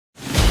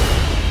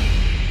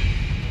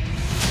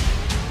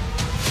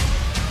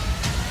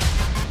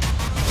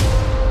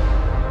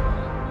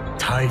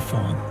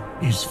Typhon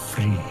is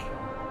free.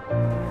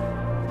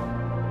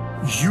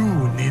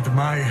 You need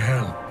my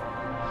help.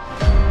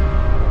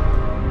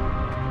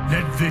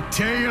 Let the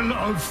tale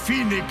of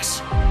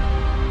Fenix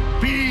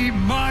be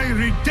my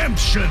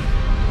redemption!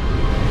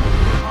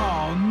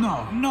 Oh,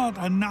 no, not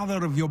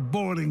another of your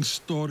boring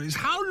stories.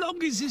 How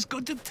long is this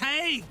going to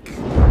take?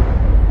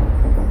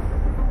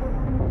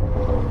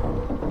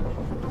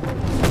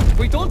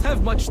 We don't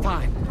have much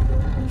time.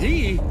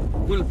 He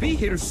will be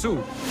here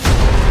soon.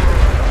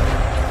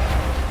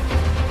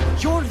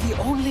 You're the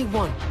only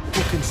one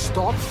who can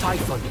stop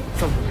Typhon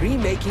from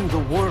remaking the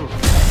world.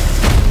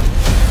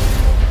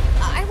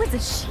 I was a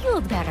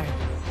shield bearer.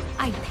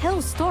 I tell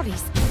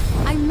stories.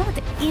 I'm not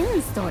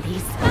in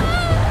stories.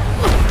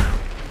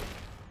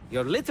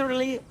 You're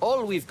literally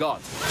all we've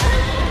got.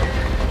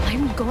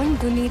 I'm going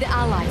to need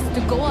allies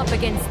to go up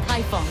against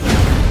Typhon.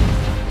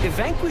 The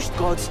vanquished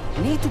gods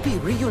need to be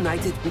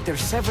reunited with their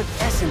severed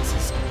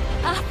essences.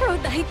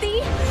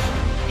 Aphrodite?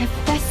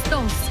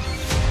 Hephaestus?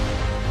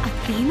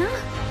 Athena?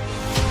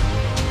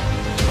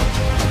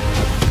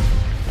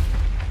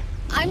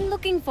 I'm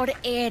looking for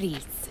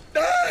Ares.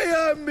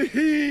 I am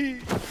he!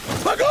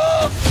 Fuck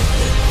off!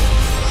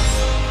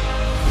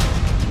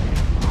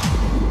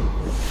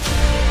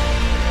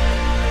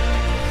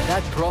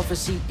 That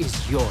prophecy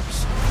is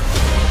yours.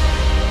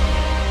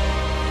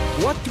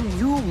 What do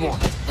you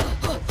want?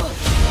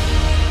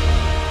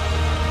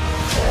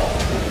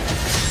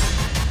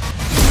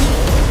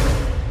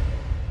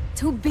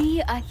 To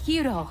be a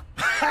hero.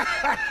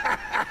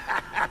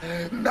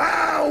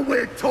 Now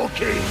we're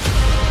talking!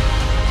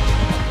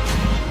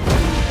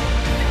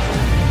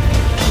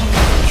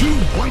 You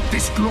want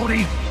this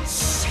glory?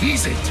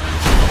 Seize it!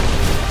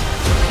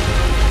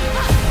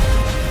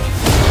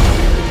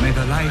 May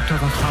the light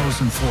of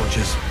 1,000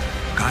 forges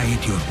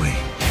guide your way.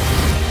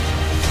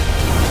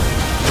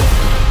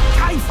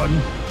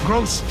 Typhon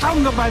grows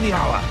stronger by the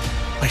hour.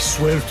 I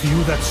swear to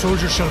you that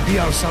soldier shall be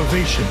our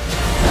salvation.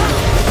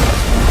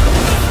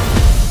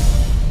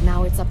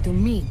 Now it's up to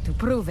me to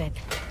prove it.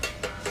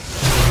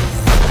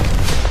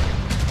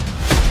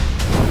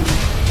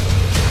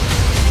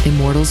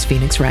 Immortals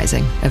Fenix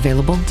Rising,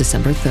 available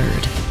December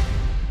 3rd.